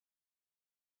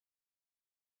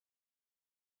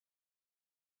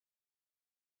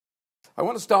I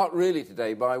want to start really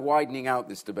today by widening out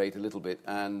this debate a little bit,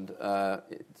 and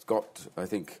it's got, I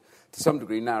think, to some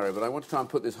degree narrow, but I want to try and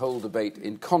put this whole debate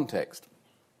in context.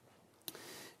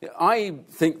 I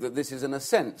think that this is, in a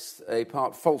sense, a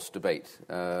part false debate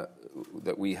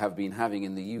that we have been having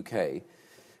in the UK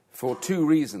for two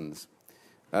reasons.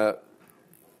 The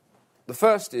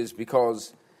first is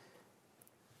because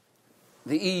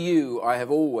the EU, I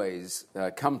have always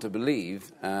come to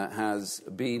believe, has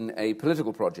been a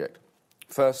political project,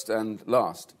 first and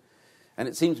last. And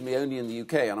it seems to me only in the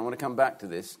UK, and I want to come back to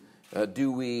this, do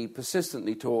we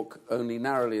persistently talk only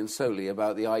narrowly and solely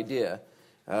about the idea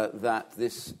that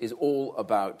this is all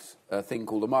about a thing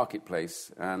called a marketplace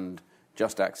and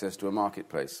just access to a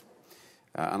marketplace.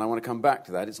 And I want to come back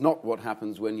to that. It's not what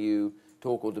happens when you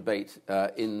talk or debate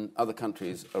in other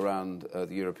countries around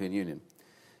the European Union.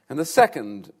 And the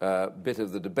second bit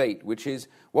of the debate, which is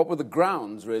what were the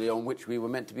grounds really on which we were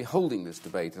meant to be holding this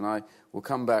debate, and I will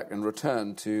come back and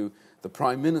return to the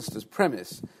Prime Minister's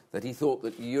premise that he thought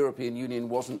that the European Union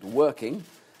wasn't working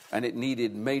and it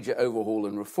needed major overhaul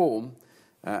and reform,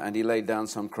 and he laid down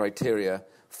some criteria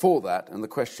for that. And the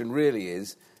question really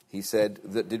is, he said,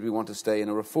 that did we want to stay in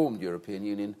a reformed European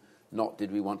Union, not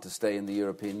did we want to stay in the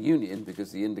European Union,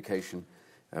 because the indication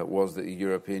was that the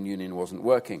European Union wasn't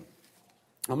working.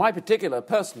 Now, my particular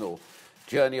personal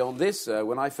journey on this,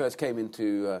 when I first came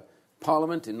into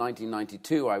Parliament in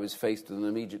 1992, I was faced with an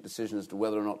immediate decision as to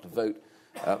whether or not to vote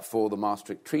for the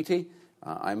Maastricht Treaty.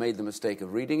 I made the mistake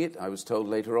of reading it. I was told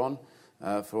later on,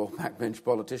 for all backbench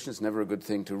politicians, never a good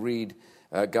thing to read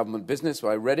government business, so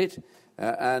I read it,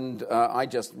 and I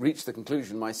just reached the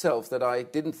conclusion myself that I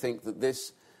didn't think that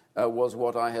this was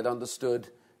what I had understood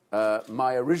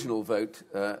my original vote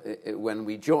when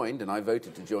we joined, and I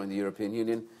voted to join the European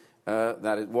Union,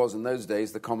 that it was in those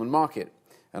days the common market.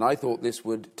 And I thought this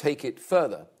would take it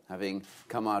further, having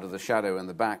come out of the shadow and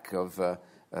the back of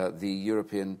the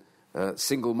European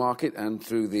single market and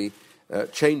through the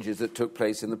changes that took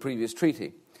place in the previous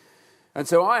treaty. And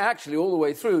so I actually, all the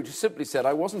way through, just simply said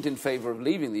I wasn't in favour of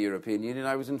leaving the European Union.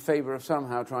 I was in favour of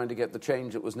somehow trying to get the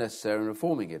change that was necessary in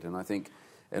reforming it. And I think,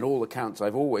 in all accounts,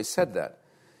 I've always said that.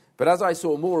 But as I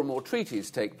saw more and more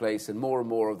treaties take place and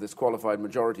more of this qualified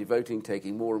majority voting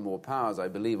taking more and more powers, I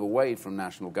believe, away from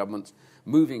national governments,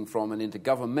 moving from an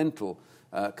intergovernmental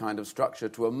kind of structure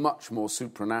to a much more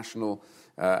supranational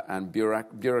and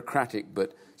bureaucratic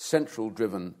but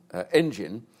central-driven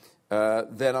engine,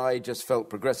 then I just felt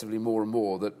progressively more and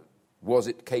more that was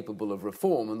it capable of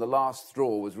reform? And the last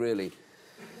straw was really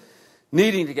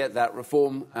needing to get that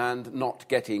reform and not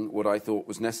getting what I thought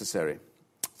was necessary.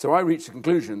 So I reached the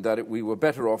conclusion that we were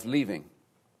better off leaving.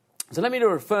 So let me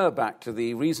refer back to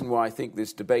the reason why I think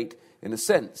this debate, in a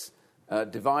sense,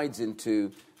 divides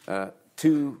into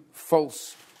two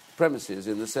false premises,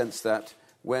 in the sense that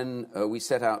when we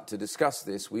set out to discuss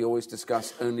this, we always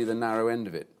discuss only the narrow end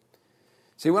of it.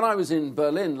 See, when I was in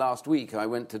Berlin last week, I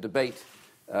went to debate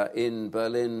in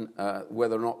Berlin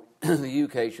whether or not the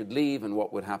UK should leave and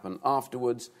what would happen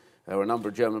afterwards. There were a number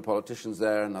of German politicians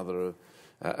there, and other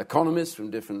economists from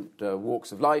different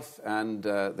walks of life, and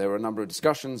there were a number of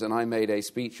discussions, and I made a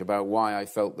speech about why I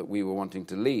felt that we were wanting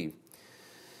to leave.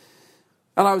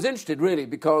 And I was interested, really,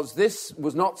 because this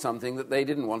was not something that they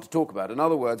didn't want to talk about. In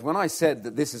other words, when I said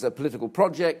that this is a political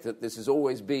project, that this has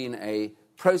always been a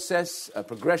process, a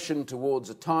progression towards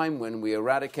a time when we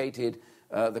eradicated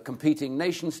the competing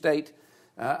nation-state,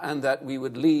 and that we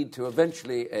would lead to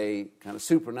eventually a kind of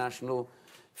supranational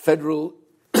federal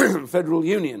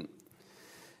union.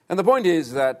 And the point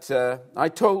is that I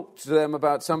talked to them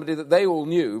about somebody that they all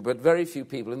knew, but very few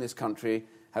people in this country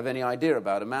have any idea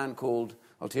about, a man called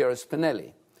Altiero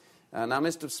Spinelli. Now,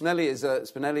 Mr.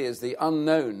 Spinelli is the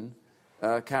unknown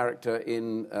character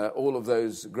in all of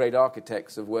those great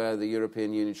architects of where the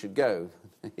European Union should go.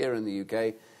 Here in the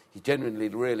UK, he genuinely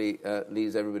really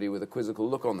leaves everybody with a quizzical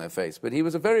look on their face. But he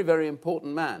was a very, very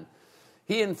important man.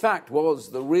 He, in fact, was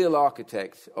the real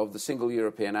architect of the Single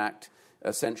European Act,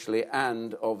 essentially,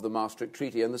 and of the Maastricht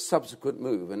Treaty and the subsequent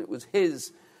move. And it was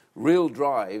his real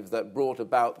drive that brought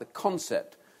about the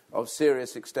concept of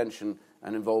serious extension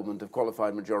and involvement of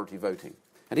qualified majority voting.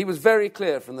 And he was very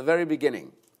clear from the very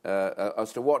beginning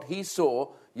as to what he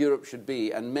saw Europe should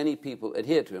be, and many people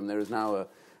adhere to him. There is now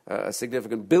a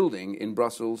significant building in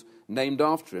Brussels named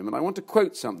after him. And I want to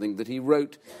quote something that he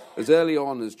wrote as early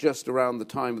on as just around the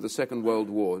time of the Second World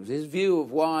War. It was his view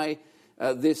of why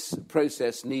this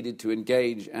process needed to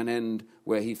engage and end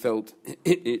where he felt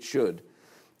it should.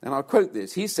 And I'll quote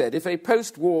this. He said, "If a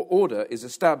post-war order is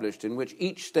established in which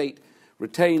each state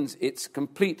retains its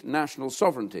complete national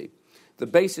sovereignty, the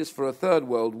basis for a third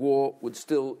world war would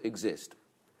still exist."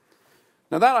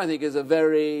 Now that, I think, is a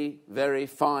very, very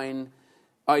fine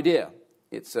idea.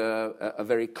 It's a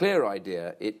very clear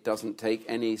idea. It doesn't take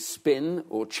any spin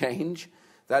or change.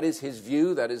 That is his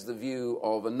view. That is the view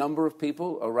of a number of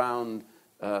people around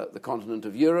the continent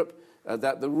of Europe,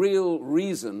 that the real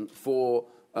reason for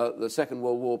the Second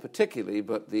World War particularly,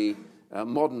 but the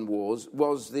modern wars,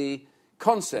 was the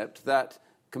concept that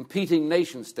competing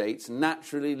nation-states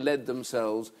naturally led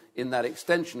themselves in that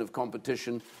extension of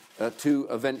competition to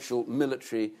eventual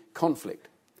military conflict.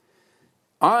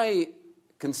 I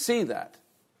can see that,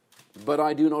 but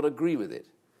I do not agree with it.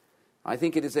 I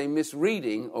think it is a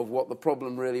misreading of what the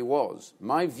problem really was.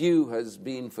 My view has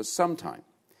been for some time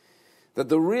that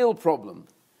the real problem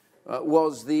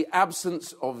was the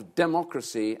absence of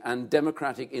democracy and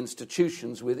democratic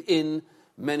institutions within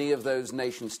many of those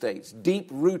nation-states,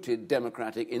 deep-rooted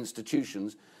democratic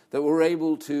institutions that were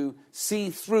able to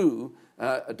see through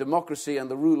a democracy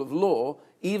and the rule of law,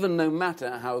 even no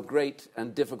matter how great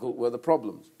and difficult were the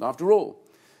problems. After all,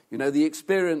 you know, the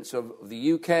experience of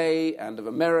the UK and of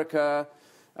America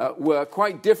were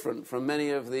quite different from many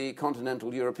of the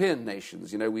continental European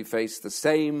nations. You know, we faced the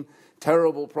same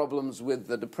terrible problems with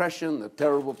the Depression, the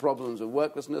terrible problems of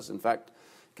worklessness. In fact,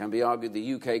 it can be argued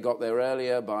the UK got there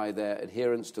earlier by their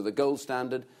adherence to the gold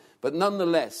standard. But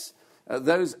nonetheless,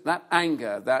 that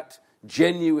anger, that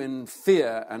genuine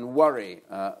fear and worry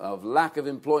of lack of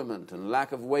employment and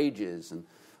lack of wages and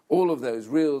all of those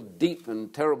real deep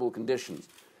and terrible conditions,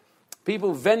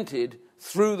 people vented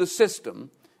through the system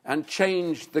and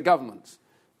changed the governments.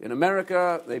 In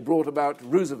America, they brought about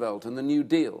Roosevelt and the New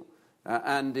Deal.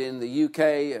 And in the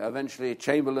UK, eventually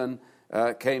Chamberlain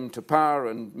came to power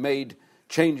and made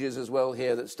changes as well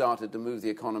here that started to move the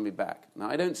economy back. Now,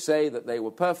 I don't say that they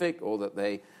were perfect or that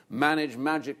they managed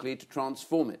magically to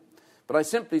transform it. But I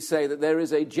simply say that there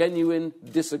is a genuine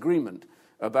disagreement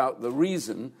about the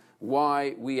reason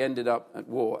why we ended up at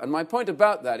war. And my point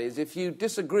about that is, if you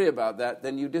disagree about that,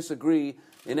 then you disagree,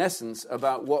 in essence,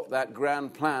 about what that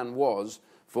grand plan was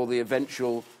for the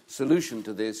eventual solution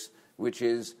to this, which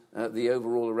is the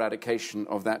overall eradication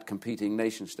of that competing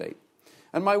nation-state.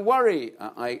 And my worry,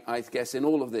 I guess, in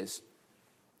all of this,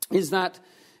 is that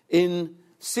in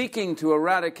seeking to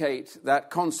eradicate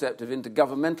that concept of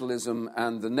intergovernmentalism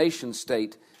and the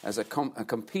nation-state as a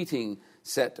competing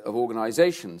set of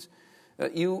organizations,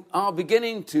 you are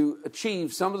beginning to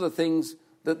achieve some of the things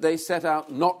that they set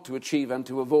out not to achieve and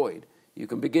to avoid. You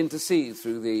can begin to see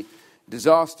through the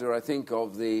disaster, I think,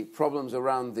 of the problems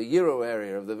around the euro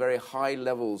area, of the very high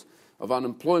levels of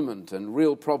unemployment and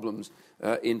real problems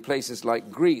in places like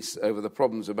Greece over the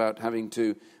problems about having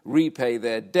to repay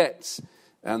their debts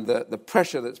and the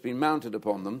pressure that's been mounted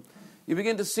upon them. You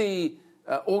begin to see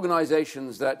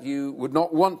organizations that you would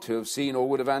not want to have seen or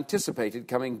would have anticipated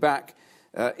coming back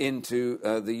into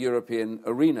the European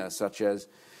arena, such as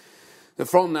the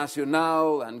Front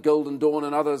National and Golden Dawn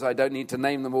and others. I don't need to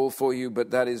name them all for you, but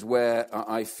that is where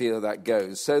I feel that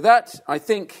goes. So that, I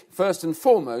think, first and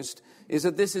foremost, is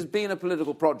that this has been a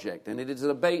political project, and it is a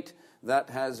debate that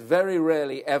has very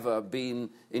rarely ever been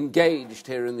engaged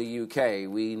here in the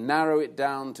UK. We narrow it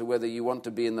down to whether you want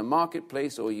to be in the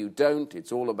marketplace or you don't.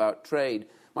 It's all about trade.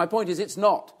 My point is, it's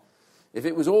not. If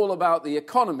it was all about the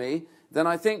economy, then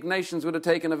I think nations would have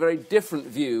taken a very different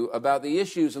view about the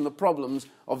issues and the problems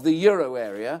of the euro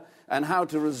area and how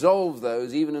to resolve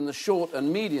those, even in the short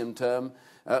and medium term,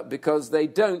 because they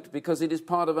don't, because it is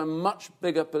part of a much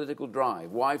bigger political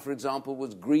drive. Why, for example,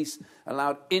 was Greece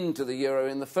allowed into the euro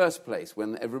in the first place,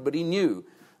 when everybody knew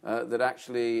that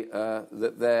actually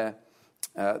that their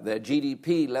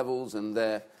GDP levels and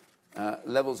their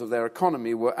levels of their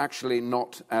economy were actually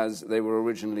not as they were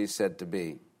originally said to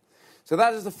be? So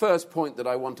that is the first point that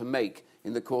I want to make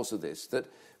in the course of this, that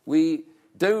we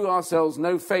do ourselves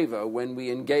no favour when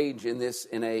we engage in this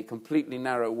in a completely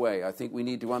narrow way. I think we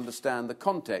need to understand the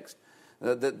context,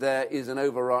 that there is an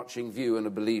overarching view and a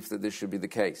belief that this should be the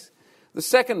case. The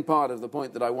second part of the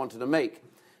point that I wanted to make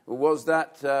was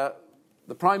that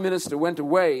the Prime Minister went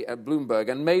away at Bloomberg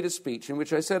and made a speech in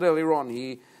which I said earlier on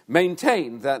he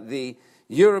maintained that the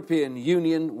European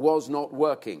Union was not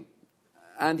working.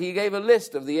 And he gave a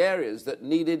list of the areas that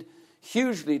needed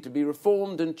hugely to be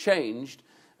reformed and changed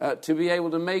to be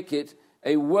able to make it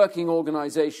a working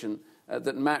organization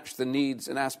that matched the needs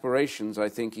and aspirations, I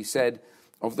think he said,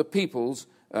 of the peoples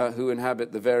who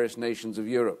inhabit the various nations of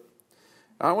Europe.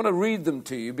 I want to read them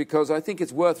to you because I think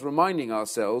it's worth reminding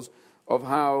ourselves of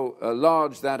how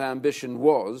large that ambition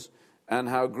was and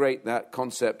how great that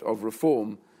concept of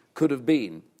reform could have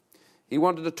been. He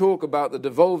wanted to talk about the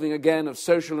devolving again of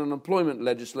social and employment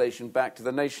legislation back to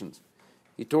the nations.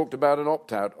 He talked about an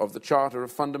opt-out of the Charter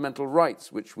of Fundamental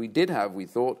Rights, which we did have, we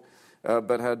thought,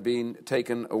 but had been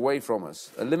taken away from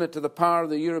us. A limit to the power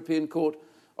of the European Court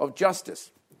of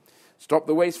Justice. Stop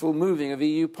the wasteful moving of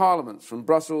EU parliaments from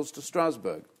Brussels to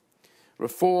Strasbourg.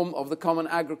 Reform of the common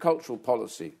agricultural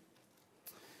policy.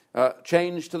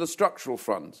 Change to the structural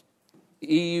funds.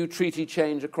 EU treaty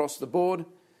change across the board.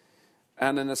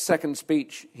 And in a second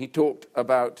speech, he talked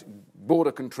about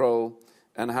border control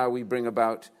and how we bring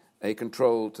about a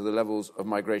control to the levels of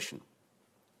migration.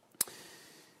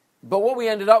 But what we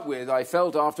ended up with, I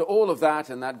felt, after all of that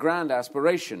and that grand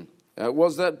aspiration,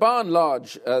 was that by and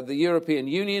large, the European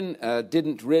Union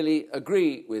didn't really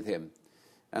agree with him.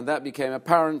 And that became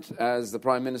apparent as the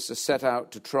Prime Minister set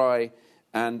out to try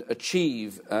and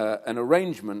achieve an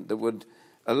arrangement that would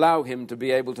allow him to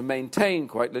be able to maintain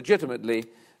quite legitimately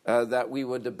that we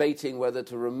were debating whether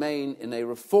to remain in a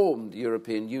reformed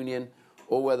European Union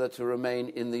or whether to remain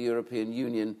in the European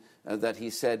Union that he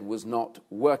said was not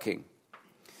working.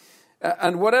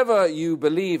 And whatever you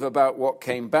believe about what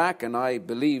came back, and I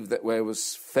believe that there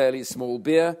was fairly small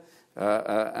beer,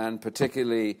 and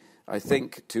particularly, I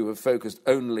think, to have focused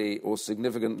only or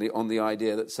significantly on the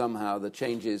idea that somehow the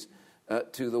changes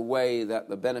to the way that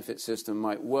the benefit system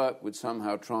might work would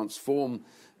somehow transform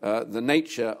the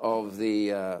nature of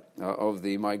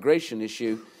the migration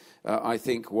issue, I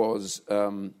think was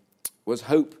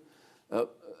hope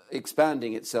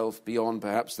expanding itself beyond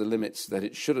perhaps the limits that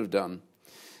it should have done.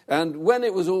 And when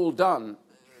it was all done,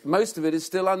 most of it is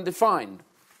still undefined,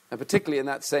 and particularly in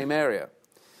that same area.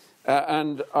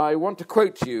 And I want to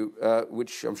quote to you,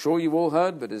 which I'm sure you've all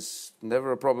heard, but is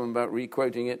never a problem about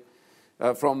re-quoting it,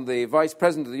 from the Vice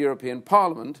President of the European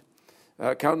Parliament,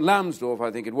 Count Lambsdorff,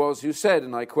 I think it was, who said,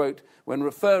 and I quote, when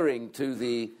referring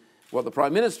to what the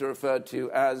Prime Minister referred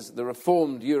to as the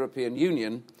reformed European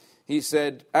Union, he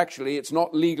said, actually, it's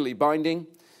not legally binding.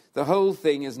 The whole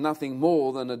thing is nothing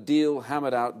more than a deal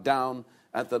hammered out down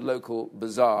at the local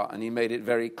bazaar. And he made it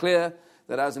very clear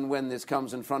that as and when this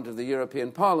comes in front of the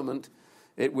European Parliament,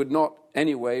 it would not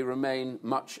anyway remain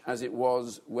much as it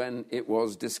was when it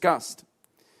was discussed.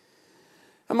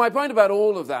 And my point about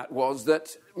all of that was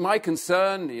that my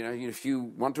concern, if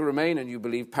you want to remain and you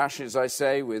believe passionately, as I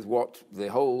say, with what the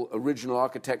whole original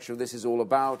architecture of this is all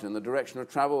about and the direction of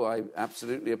travel, I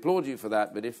absolutely applaud you for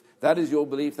that. But if that is your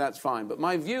belief, that's fine. But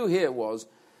my view here was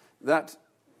that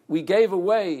we gave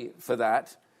away for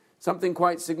that something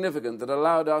quite significant that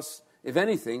allowed us, if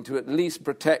anything, to at least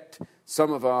protect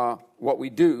some of what we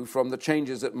do from the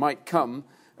changes that might come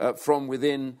from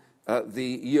within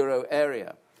the euro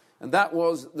area. And that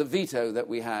was the veto that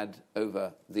we had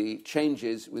over the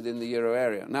changes within the euro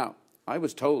area. Now, I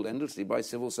was told endlessly by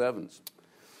civil servants,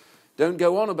 don't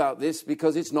go on about this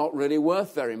because it's not really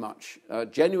worth very much.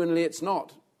 Genuinely, it's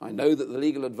not. I know that the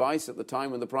legal advice at the time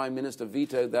when the Prime Minister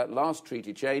vetoed that last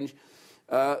treaty change,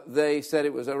 they said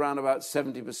it was around about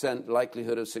 70%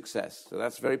 likelihood of success. So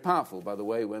that's very powerful, by the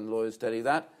way, when lawyers tell you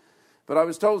that. But I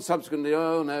was told subsequently,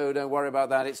 oh, no, don't worry about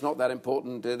that. It's not that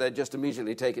important. They'd just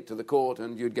immediately take it to the court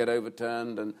and you'd get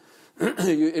overturned and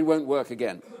it won't work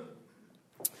again.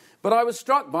 But I was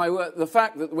struck by the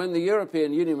fact that when the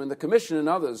European Union, when the Commission and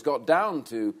others got down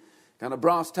to kind of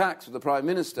brass tacks with the Prime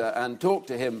Minister and talked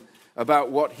to him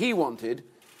about what he wanted,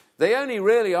 they only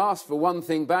really asked for one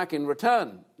thing back in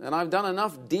return. And I've done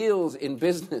enough deals in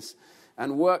business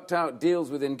and worked out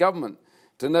deals within government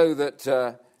to know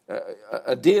that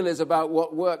a deal is about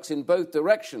what works in both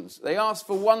directions. They asked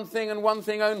for one thing and one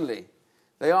thing only.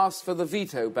 They asked for the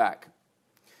veto back.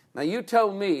 Now, you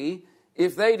tell me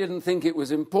if they didn't think it was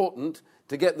important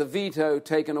to get the veto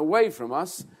taken away from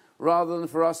us rather than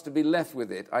for us to be left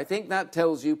with it. I think that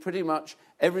tells you pretty much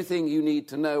everything you need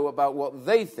to know about what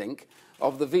they think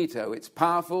of the veto. It's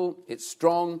powerful, it's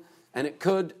strong, and it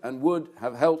could and would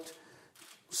have helped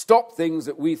stop things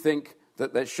that we think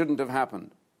that they shouldn't have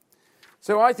happened.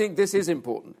 So I think this is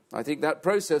important. I think that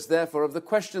process, therefore, of the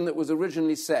question that was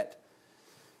originally set,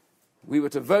 we were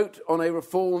to vote on a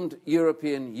reformed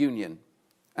European Union.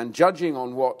 And judging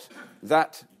on what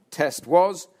that test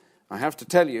was, I have to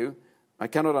tell you, I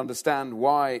cannot understand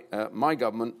why my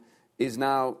government is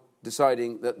now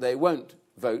deciding that they won't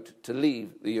vote to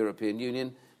leave the European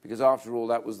Union, because after all,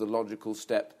 that was the logical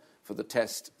step for the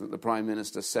test that the Prime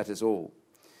Minister set us all.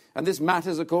 And this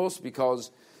matters, of course, because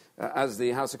as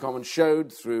the House of Commons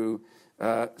showed through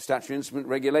statutory instrument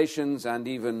regulations and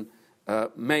even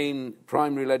main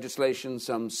primary legislation,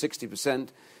 some 60%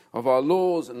 of our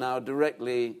laws are now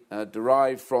directly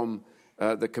derived from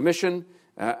the Commission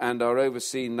and are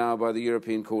overseen now by the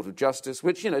European Court of Justice,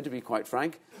 which, to be quite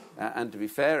frank and to be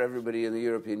fair, everybody in the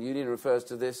European Union refers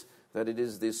to this, that it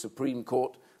is the Supreme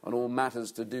Court on all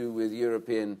matters to do with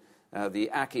European, the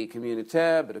acquis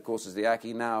communautaire, but of course as the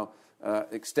acquis now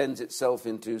extends itself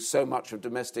into so much of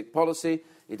domestic policy,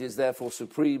 it is therefore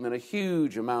supreme in a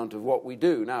huge amount of what we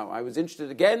do. Now, I was interested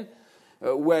again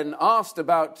when asked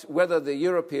about whether the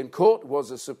European Court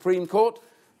was a Supreme Court.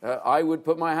 I would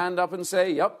put my hand up and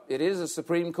say, yep, it is a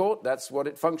Supreme Court, that's what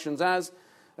it functions as,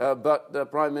 but the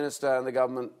Prime Minister and the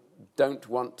government don't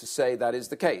want to say that is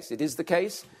the case. It is the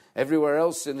case. Everywhere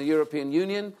else in the European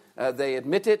Union, they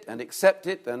admit it and accept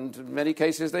it, and in many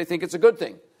cases they think it's a good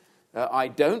thing. I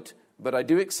don't, but I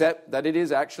do accept that it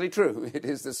is actually true. It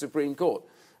is the Supreme Court.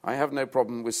 I have no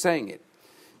problem with saying it.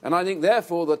 And I think,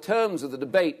 therefore, the terms of the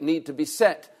debate need to be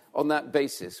set on that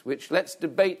basis, which let's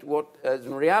debate what is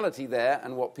in reality there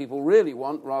and what people really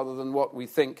want rather than what we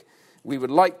think we would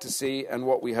like to see and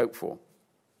what we hope for.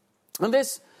 And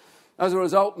this, as a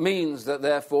result, means that,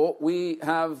 therefore, we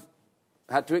have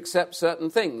had to accept certain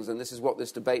things, and this is what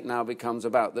this debate now becomes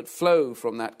about, that flow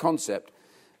from that concept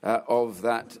of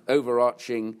that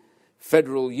overarching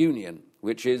federal union,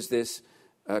 which is this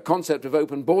concept of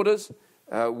open borders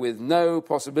with no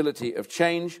possibility of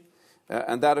change.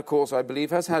 And that, of course, I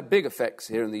believe, has had big effects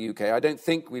here in the UK. I don't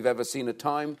think we've ever seen a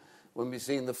time when we've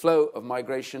seen the flow of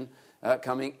migration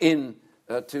coming in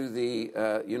to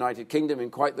the United Kingdom in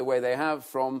quite the way they have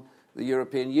from the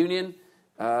European Union.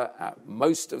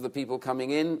 Most of the people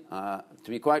coming in, to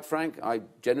be quite frank, I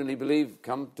generally believe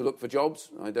come to look for jobs.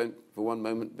 I don't for one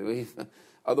moment believe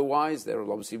otherwise. There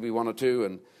will obviously be one or two,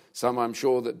 and some I'm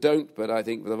sure that don't, but I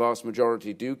think the vast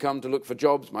majority do come to look for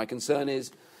jobs. My concern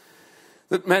is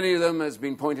that many of them, as has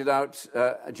been pointed out,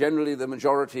 generally the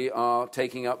majority are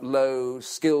taking up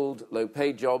low-skilled,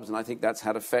 low-paid jobs, and I think that's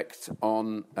had effect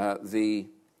on the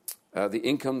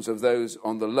incomes of those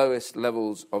on the lowest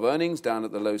levels of earnings, down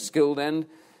at the low-skilled end.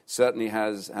 Certainly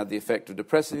has had the effect of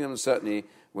depressing them, certainly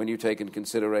when you take into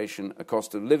consideration a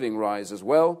cost of living rise as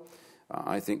well.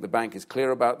 I think the bank is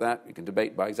clear about that. We can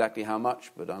debate by exactly how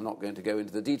much, but I'm not going to go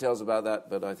into the details about that,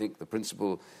 but I think the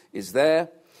principle is there.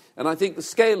 And I think the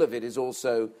scale of it is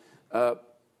also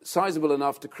sizable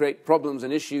enough to create problems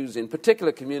and issues in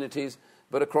particular communities,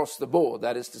 but across the board.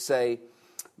 That is to say,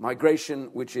 migration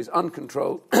which is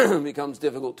uncontrolled becomes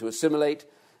difficult to assimilate,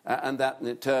 and that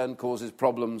in turn causes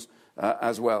problems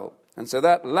as well. And so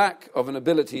that lack of an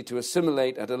ability to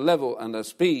assimilate at a level and a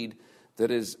speed that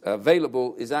is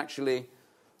available is actually,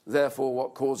 therefore,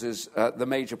 what causes the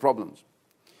major problems.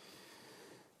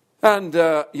 And,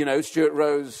 Stuart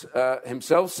Rose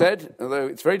himself said, although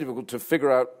it's very difficult to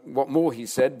figure out what more he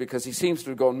said because he seems to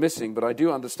have gone missing, but I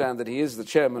do understand that he is the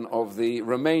chairman of the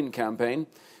Remain campaign.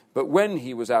 But when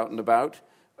he was out and about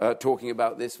talking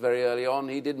about this very early on,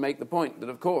 he did make the point that,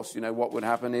 of course, what would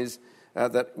happen is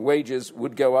that wages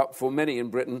would go up for many in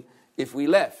Britain if we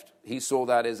left. He saw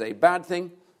that as a bad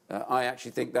thing. I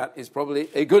actually think that is probably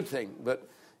a good thing, but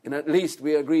at least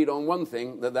we agreed on one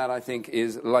thing, that I think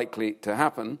is likely to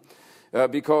happen,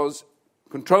 because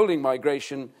controlling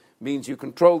migration means you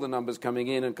control the numbers coming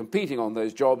in and competing on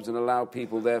those jobs and allow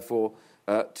people, therefore,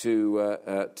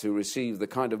 to receive the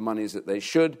kind of monies that they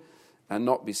should and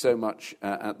not be so much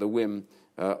at the whim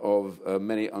of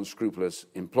many unscrupulous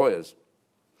employers.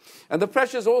 And the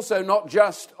pressure's also not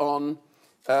just on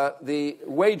the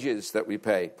wages that we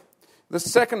pay. The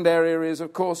second area is,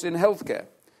 of course, in healthcare.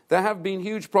 There have been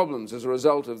huge problems as a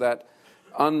result of that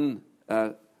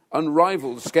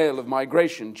unrivaled scale of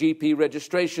migration. GP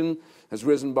registration has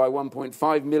risen by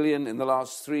 1.5 million in the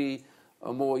last 3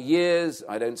 or more years.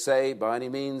 I don't say by any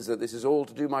means that this is all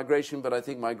to do migration, but I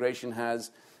think migration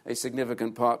has a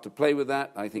significant part to play with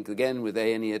that. I think, again, with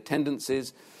A&E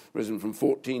attendances, risen from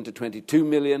 14 to 22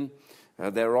 million.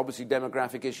 There are obviously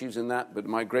demographic issues in that, but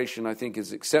migration, I think,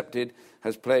 is accepted,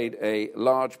 has played a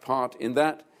large part in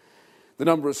that. The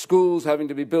number of schools having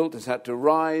to be built has had to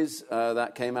rise.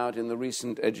 That came out in the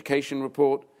recent education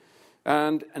report.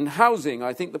 And housing,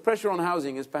 I think the pressure on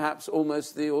housing is perhaps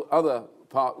almost the other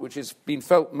part which has been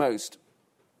felt most.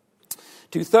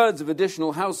 2/3 of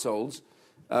additional households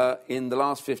in the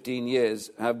last 15 years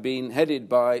have been headed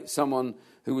by someone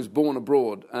who was born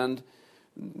abroad. And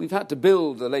we've had to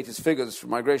build, the latest figures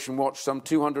from Migration Watch, some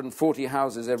 240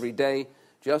 houses every day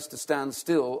just to stand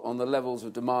still on the levels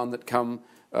of demand that come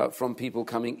from people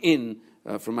coming in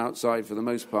from outside, for the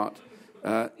most part,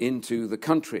 into the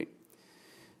country.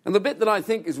 And the bit that I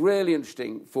think is really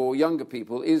interesting for younger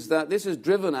people is that this has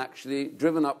driven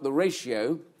up the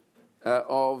ratio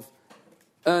of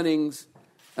earnings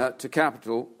to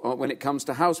capital when it comes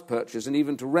to house purchase and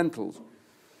even to rentals.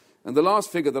 And the last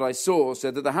figure that I saw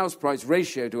said that the house price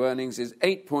ratio to earnings is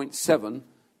 8.7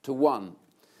 to 1.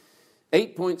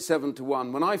 8.7 to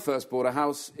 1. When I first bought a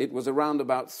house, it was around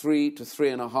about 3 to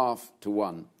 3.5 to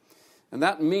 1. And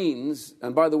that means,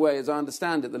 and by the way, as I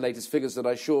understand it, the latest figures that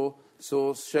I saw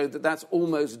showed that that's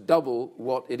almost double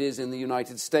what it is in the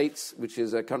United States, which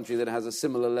is a country that has a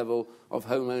similar level of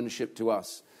home ownership to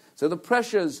us. So the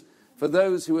pressures for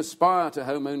those who aspire to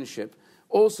home ownership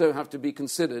also have to be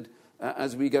considered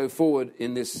as we go forward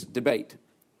in this debate.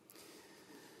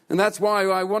 And that's why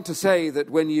I want to say that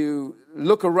when you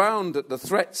look around at the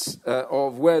threats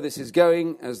of where this is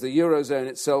going, as the Eurozone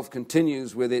itself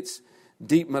continues with its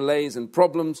deep malaise and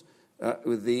problems,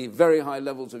 with the very high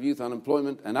levels of youth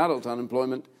unemployment and adult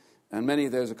unemployment, and many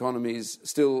of those economies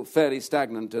still fairly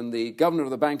stagnant, and the Governor of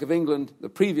the Bank of England, the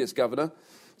previous governor,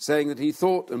 saying that he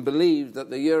thought and believed that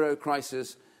the euro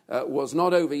crisis was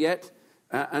not over yet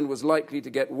and was likely to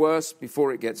get worse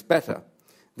before it gets better.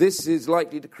 This is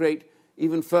likely to create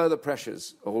even further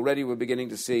pressures. Already we're beginning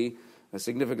to see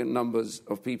significant numbers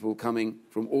of people coming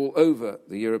from all over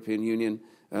the European Union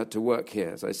to work here.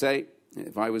 As I say,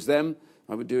 if I was them,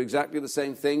 I would do exactly the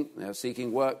same thing. They are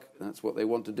seeking work. That's what they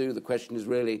want to do. The question is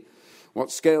really,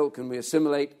 what scale can we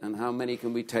assimilate and how many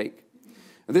can we take?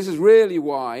 And this is really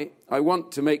why I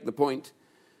want to make the point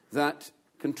that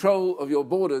control of your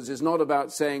borders is not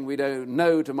about saying we don't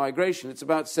no to migration. It's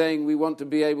about saying we want to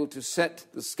be able to set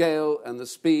the scale and the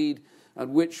speed at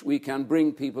which we can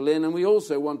bring people in. And we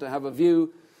also want to have a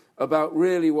view about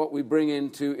really what we bring in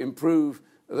to improve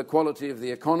the quality of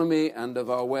the economy and of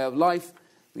our way of life.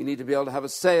 We need to be able to have a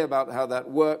say about how that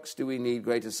works. Do we need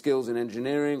greater skills in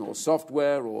engineering or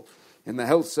software or in the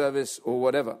health service or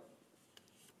whatever?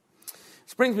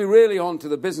 This brings me really on to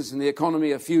the business and the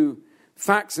economy, a few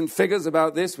facts and figures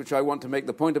about this, which I want to make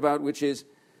the point about, which is,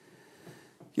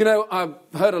 you know, I've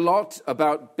heard a lot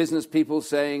about business people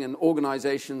saying and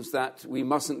organizations that we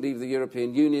mustn't leave the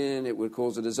European Union, it would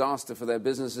cause a disaster for their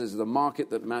businesses, the market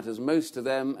that matters most to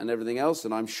them and everything else,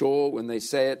 and I'm sure when they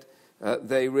say it,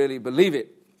 they really believe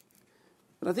it.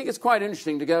 But I think it's quite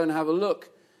interesting to go and have a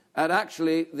look at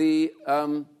actually the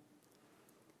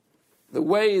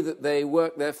way that they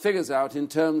work their figures out in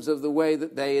terms of the way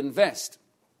that they invest.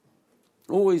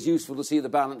 Always useful to see the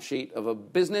balance sheet of a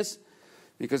business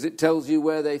because it tells you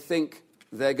where they think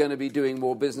they're going to be doing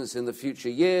more business in the future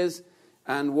years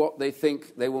and what they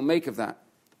think they will make of that.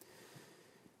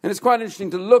 And it's quite interesting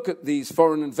to look at these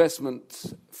foreign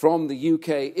investments from the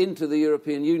UK into the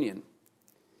European Union.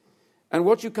 And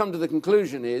what you come to the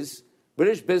conclusion is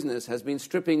British business has been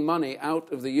stripping money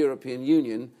out of the European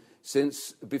Union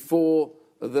since before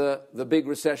the big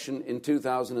recession in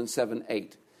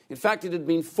 2007-8. In fact, it had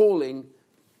been falling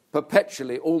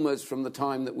perpetually almost from the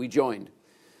time that we joined.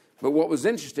 But what was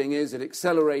interesting is it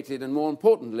accelerated, and more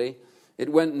importantly, it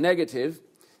went negative.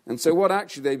 And so what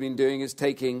actually they've been doing is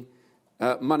taking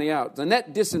money out. The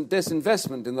net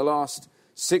disinvestment in the last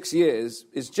 6 years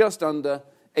is just under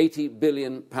 £80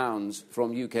 billion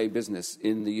from UK business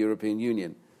in the European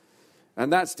Union.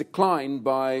 And that's declined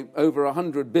by over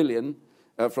 100 billion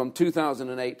from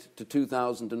 2008 to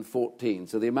 2014.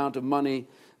 So the amount of money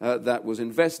that was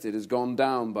invested has gone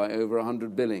down by over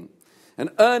 100 billion. And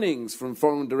earnings from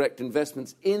foreign direct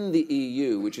investments in the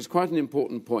EU, which is quite an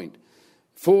important point,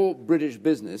 for British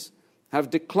business, have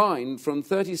declined from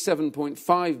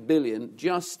 37.5 billion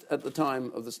just at the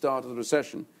time of the start of the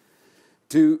recession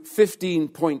to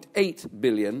 15.8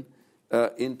 billion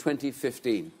in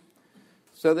 2015.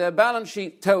 So their balance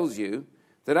sheet tells you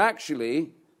that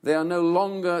actually they are no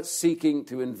longer seeking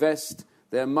to invest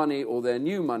their money or their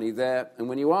new money there. And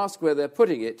when you ask where they're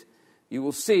putting it, you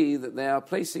will see that they are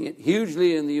placing it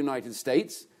hugely in the United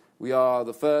States. We are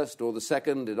the first or the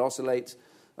second, it oscillates,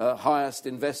 highest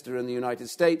investor in the United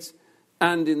States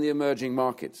and in the emerging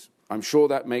markets. I'm sure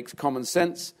that makes common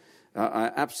sense.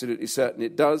 I'm absolutely certain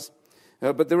it does.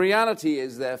 But the reality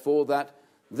is, therefore, that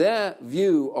their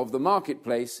view of the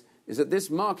marketplace is that this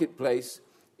marketplace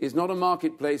is not a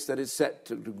marketplace that is set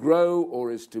to grow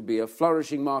or is to be a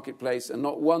flourishing marketplace and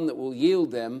not one that will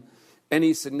yield them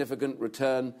any significant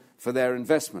return for their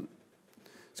investment.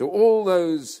 So all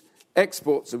those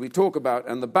exports that we talk about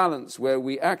and the balance where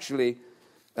we actually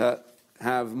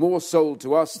have more sold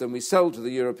to us than we sell to the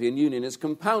European Union is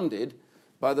compounded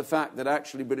by the fact that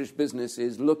actually British business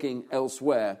is looking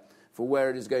elsewhere for where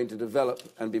it is going to develop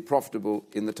and be profitable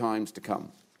in the times to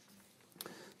come.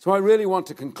 So I really want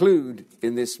to conclude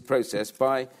in this process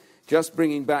by just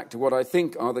bringing back to what I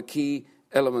think are the key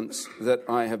elements that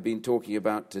I have been talking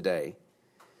about today.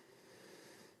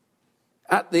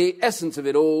 At the essence of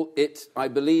it all, it, I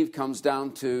believe, comes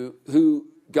down to who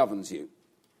governs you.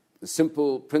 The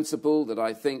simple principle that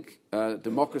I think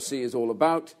democracy is all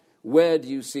about, Where do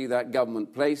you see that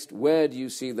government placed? Where do you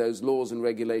see those laws and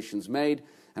regulations made?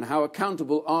 And how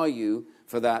accountable are you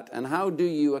for that? And how do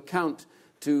you account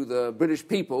to the British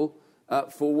people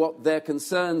for what their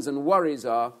concerns and worries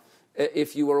are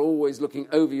if you are always looking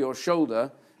over your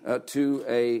shoulder to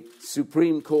a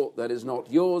Supreme Court that is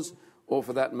not yours, or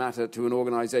for that matter to an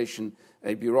organisation,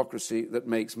 a bureaucracy that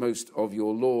makes most of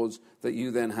your laws that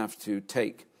you then have to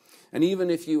take? And even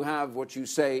if you have what you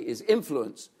say is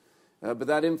influence, but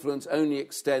that influence only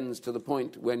extends to the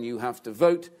point when you have to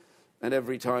vote, and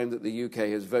every time that the UK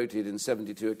has voted in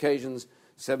 72 occasions,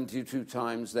 72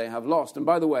 times they have lost. And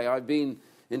by the way, I've been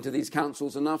into these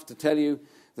councils enough to tell you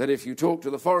that if you talk to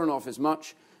the Foreign Office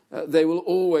much, they will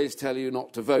always tell you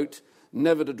not to vote,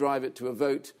 never to drive it to a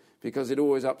vote, because it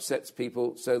always upsets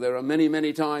people. So there are many,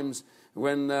 many times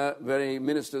when very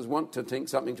ministers want to take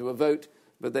something to a vote,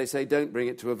 but they say don't bring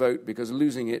it to a vote because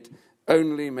losing it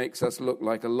only makes us look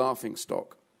like a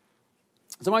laughingstock.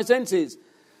 So my sense is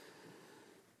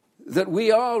that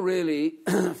we are really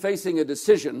facing a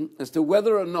decision as to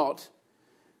whether or not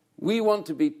we want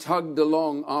to be tugged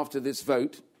along after this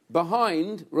vote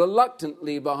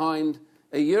reluctantly behind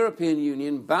a European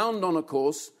Union bound on a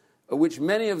course which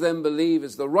many of them believe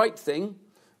is the right thing,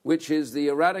 which is the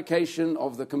eradication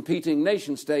of the competing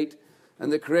nation-state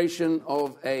and the creation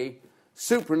of a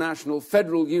supranational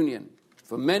federal union.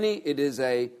 For many, it is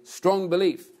a strong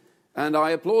belief, and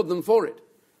I applaud them for it.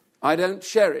 I don't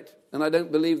share it, and I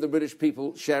don't believe the British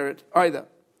people share it either.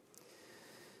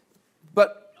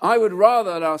 But I would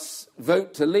rather us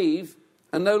vote to leave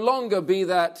and no longer be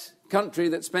that country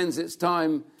that spends its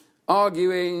time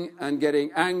arguing and getting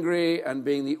angry and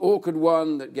being the awkward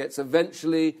one that gets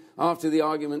eventually, after the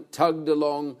argument, tugged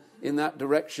along in that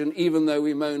direction, even though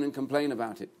we moan and complain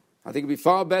about it. I think it would be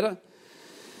far better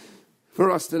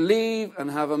for us to leave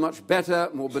and have a much better,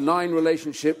 more benign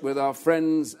relationship with our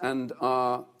friends and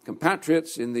our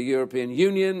compatriots in the European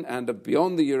Union and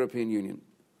beyond the European Union.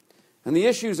 And the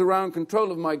issues around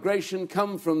control of migration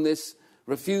come from this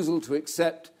refusal to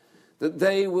accept that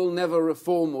they will never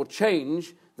reform or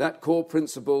change that core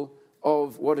principle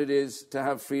of what it is to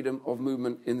have freedom of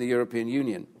movement in the European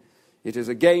Union. It is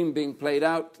a game being played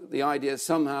out. The idea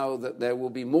somehow that there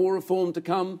will be more reform to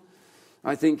come,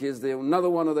 I think, is another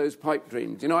one of those pipe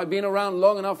dreams. You know, I've been around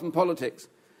long enough in politics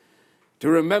to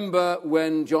remember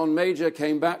when John Major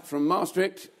came back from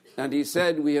Maastricht and he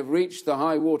said, we have reached the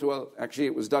high water. Well, actually,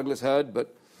 it was Douglas Hurd,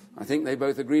 but I think they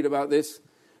both agreed about this.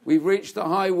 We've reached the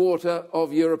high water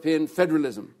of European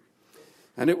federalism.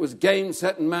 And it was game,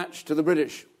 set and match to the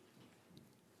British.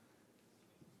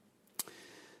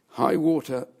 High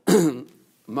water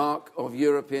mark of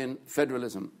European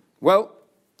federalism. Well,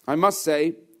 I must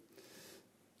say,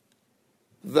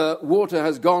 the water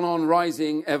has gone on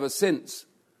rising ever since.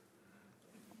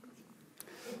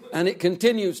 And it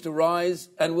continues to rise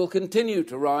and will continue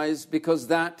to rise because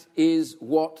that is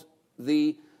what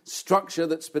the structure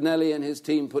that Spinelli and his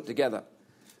team put together.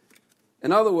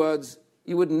 In other words,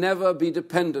 you would never be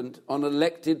dependent on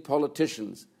elected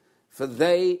politicians, for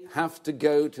they have to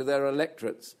go to their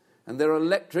electorates. And their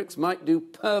electorates might do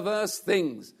perverse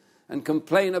things and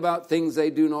complain about things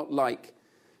they do not like.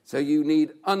 So you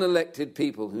need unelected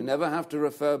people who never have to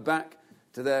refer back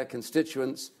to their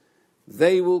constituents.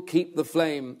 They will keep the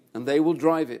flame and they will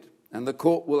drive it, and the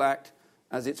court will act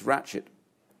as its ratchet.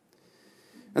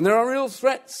 And there are real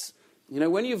threats. You know,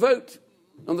 when you vote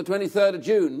on the 23rd of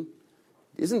June,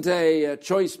 it isn't a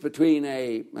choice between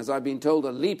as I've been told,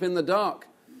 a leap in the dark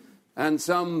and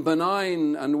some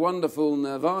benign and wonderful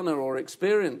nirvana or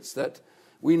experience that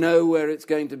we know where it's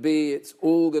going to be, it's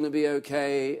all going to be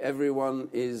okay, everyone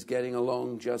is getting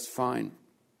along just fine.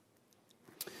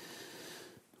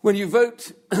 When you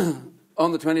vote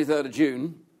on the 23rd of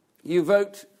June, you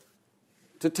vote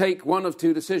to take one of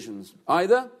two decisions.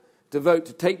 Either to vote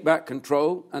to take back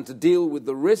control and to deal with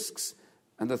the risks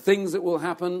and the things that will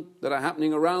happen, that are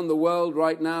happening around the world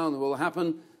right now and that will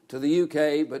happen to the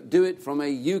UK, but do it from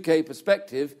a UK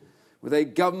perspective with a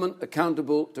government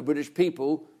accountable to British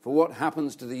people for what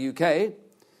happens to the UK.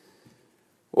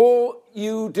 Or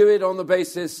you do it on the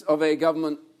basis of a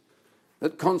government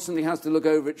that constantly has to look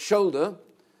over its shoulder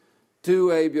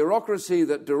to a bureaucracy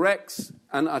that directs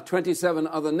and 27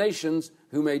 other nations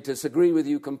who may disagree with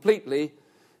you completely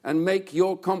and make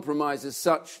your compromises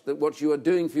such that what you are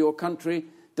doing for your country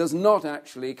does not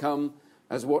actually come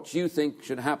as what you think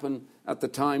should happen at the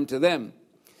time to them.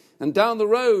 And down the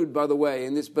road, by the way,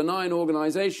 in this benign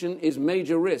organisation is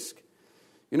major risk.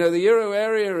 You know, the euro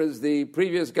area, as the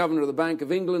previous governor of the Bank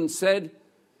of England said,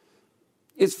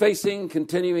 is facing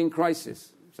continuing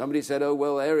crisis. Somebody said, oh,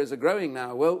 well, areas are growing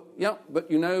now. Well, yeah, but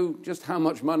you know just how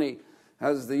much money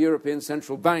has the European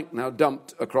Central Bank now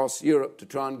dumped across Europe to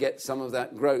try and get some of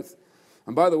that growth.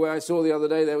 And by the way, I saw the other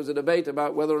day there was a debate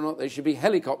about whether or not they should be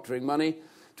helicoptering money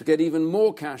to get even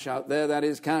more cash out there, that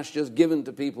is, cash just given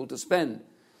to people to spend.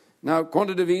 Now,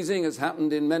 quantitative easing has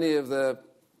happened in many of the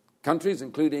countries,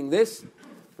 including this,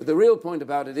 but the real point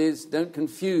about it is don't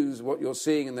confuse what you're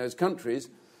seeing in those countries,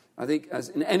 I think, as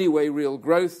in any way real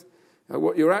growth.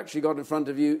 What you're actually got in front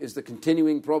of you is the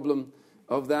continuing problem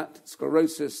of that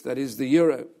sclerosis that is the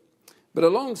euro. But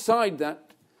alongside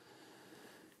that,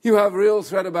 you have a real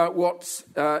threat about what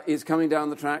is coming down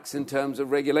the tracks in terms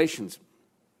of regulations.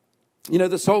 You know,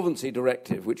 the Solvency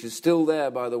Directive, which is still there,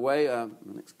 by the way, an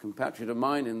ex-compatriot of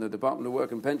mine in the Department of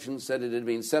Work and Pensions said it had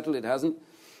been settled. It hasn't.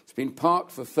 It's been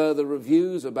parked for further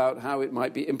reviews about how it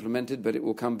might be implemented, but it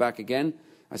will come back again.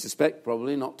 I suspect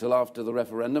probably not till after the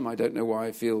referendum. I don't know why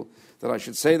I feel that I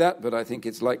should say that, but I think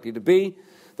it's likely to be.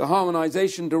 The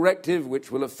Harmonisation Directive,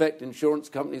 which will affect insurance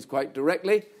companies quite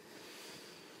directly.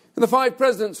 And the Five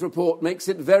Presidents report makes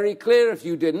it very clear, if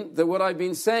you didn't, that what I've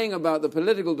been saying about the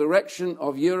political direction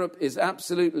of Europe is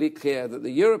absolutely clear, that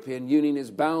the European Union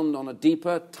is bound on a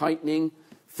deeper, tightening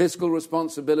fiscal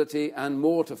responsibility and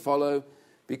more to follow,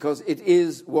 because it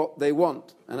is what they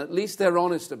want. And at least they're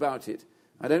honest about it.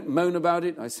 I don't moan about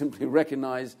it. I simply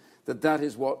recognise that that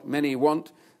is what many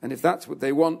want. And if that's what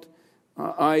they want,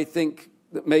 I think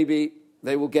that maybe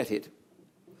they will get it.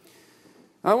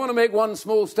 I want to make one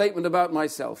small statement about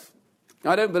myself.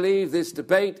 I don't believe this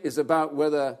debate is about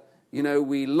whether,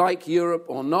 we like Europe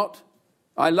or not.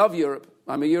 I love Europe.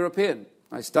 I'm a European.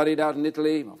 I studied out in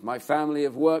Italy. My family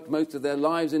have worked most of their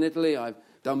lives in Italy. I've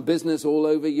done business all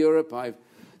over Europe. I've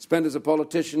spent as a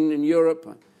politician in Europe.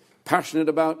 I'm passionate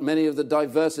about many of the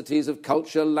diversities of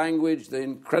culture, language, the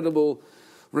incredible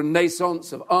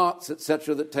renaissance of arts,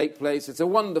 etc., that take place. It's a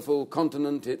wonderful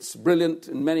continent. It's brilliant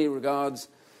in many regards.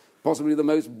 Possibly the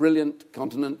most brilliant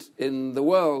continent in the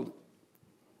world.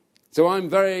 So I'm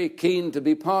very keen to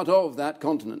be part of that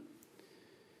continent.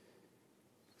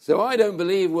 So I don't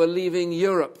believe we're leaving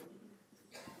Europe.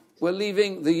 We're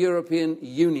leaving the European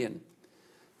Union.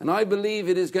 And I believe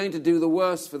it is going to do the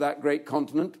worst for that great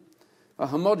continent, a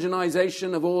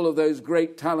homogenization of all of those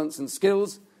great talents and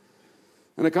skills,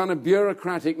 and a kind of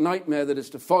bureaucratic nightmare that is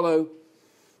to follow,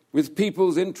 with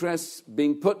people's interests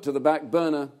being put to the back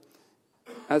burner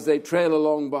as they trail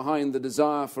along behind the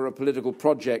desire for a political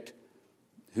project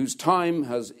whose time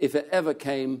has, if it ever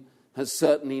came, has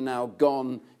certainly now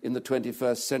gone in the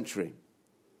 21st century.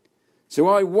 So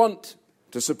I want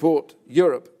to support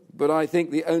Europe, but I think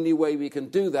the only way we can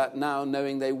do that now,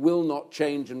 knowing they will not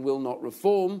change and will not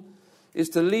reform, is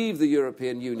to leave the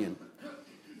European Union.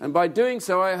 And by doing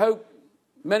so, I hope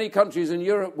many countries in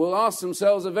Europe will ask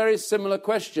themselves a very similar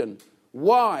question.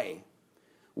 Why?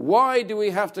 Why do we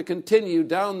have to continue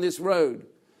down this road?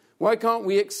 Why can't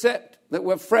we accept that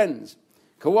we're friends,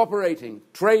 cooperating,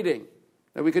 trading,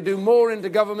 that we could do more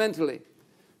intergovernmentally,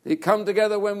 we come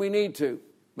together when we need to,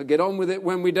 but get on with it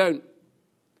when we don't?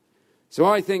 So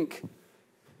I think,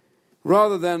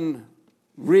 rather than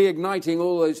reigniting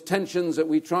all those tensions that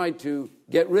we tried to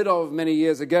get rid of many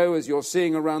years ago, as you're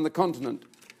seeing around the continent,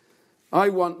 I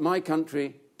want my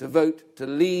country to vote to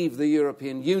leave the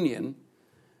European Union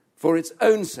for its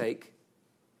own sake,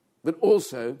 but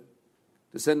also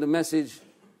to send a message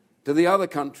to the other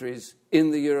countries in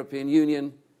the European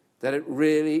Union that it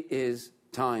really is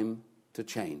time to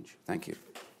change. Thank you.